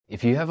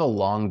If you have a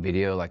long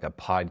video like a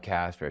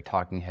podcast or a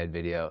talking head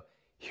video,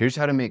 here's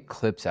how to make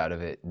clips out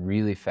of it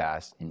really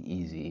fast and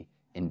easy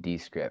in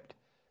Descript.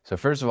 So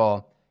first of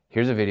all,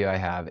 here's a video I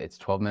have. It's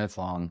 12 minutes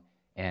long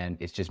and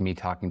it's just me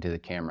talking to the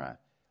camera.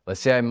 Let's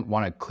say I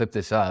want to clip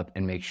this up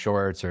and make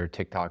shorts or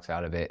TikToks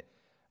out of it.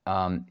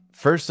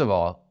 First of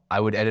all, I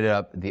would edit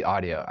up the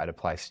audio. I'd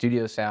apply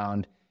studio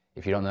sound.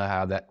 If you don't know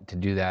how to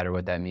do that or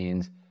what that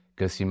means,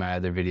 go see my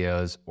other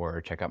videos or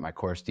check out my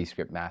course,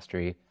 Descript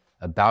Mastery,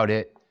 about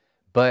it.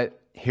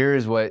 But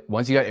here's what,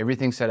 once you got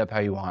everything set up how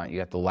you want, you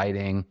got the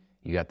lighting,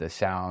 you got the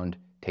sound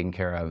taken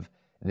care of,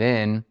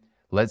 then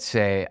let's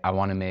say I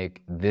want to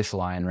make this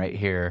line right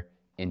here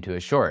into a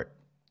short.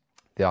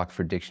 The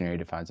Oxford Dictionary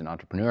defines an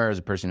entrepreneur as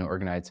a person who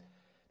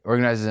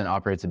organizes and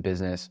operates a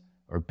business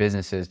or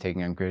businesses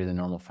taking on greater than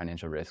normal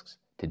financial risks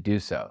to do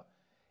so.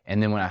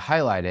 And then when I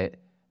highlight it,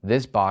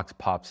 this box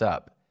pops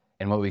up.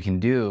 And what we can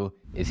do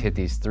is hit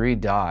these three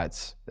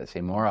dots that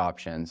say more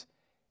options,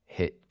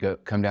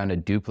 come down to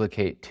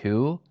duplicate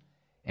to,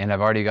 and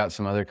I've already got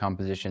some other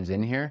compositions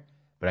in here,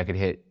 but I could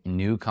hit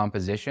new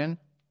composition,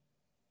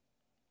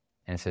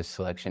 and it says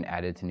selection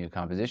added to new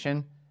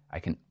composition.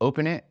 I can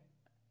open it,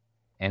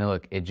 and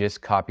look, it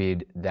just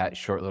copied that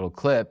short little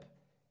clip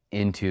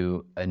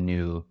into a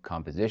new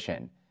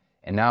composition.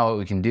 And now what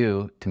we can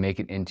do to make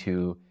it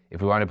into,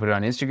 if we want to put it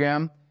on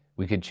Instagram,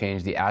 we could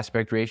change the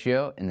aspect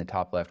ratio in the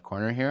top left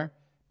corner here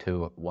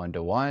to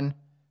 1:1,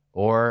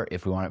 or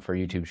if we want it for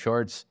YouTube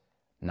Shorts,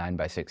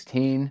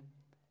 9:16,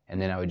 and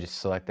then I would just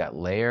select that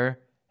layer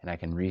and I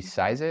can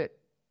resize it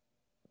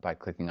by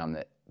clicking on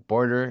the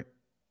border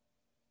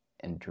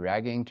and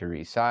dragging to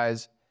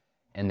resize,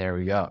 and there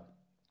we go.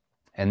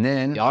 And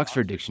then the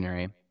Oxford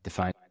Dictionary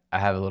defines, I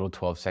have a little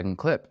 12-second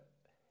clip,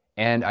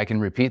 and I can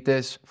repeat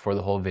this for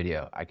the whole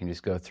video. I can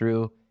just go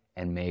through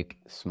and make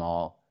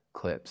small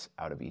clips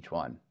out of each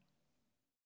one.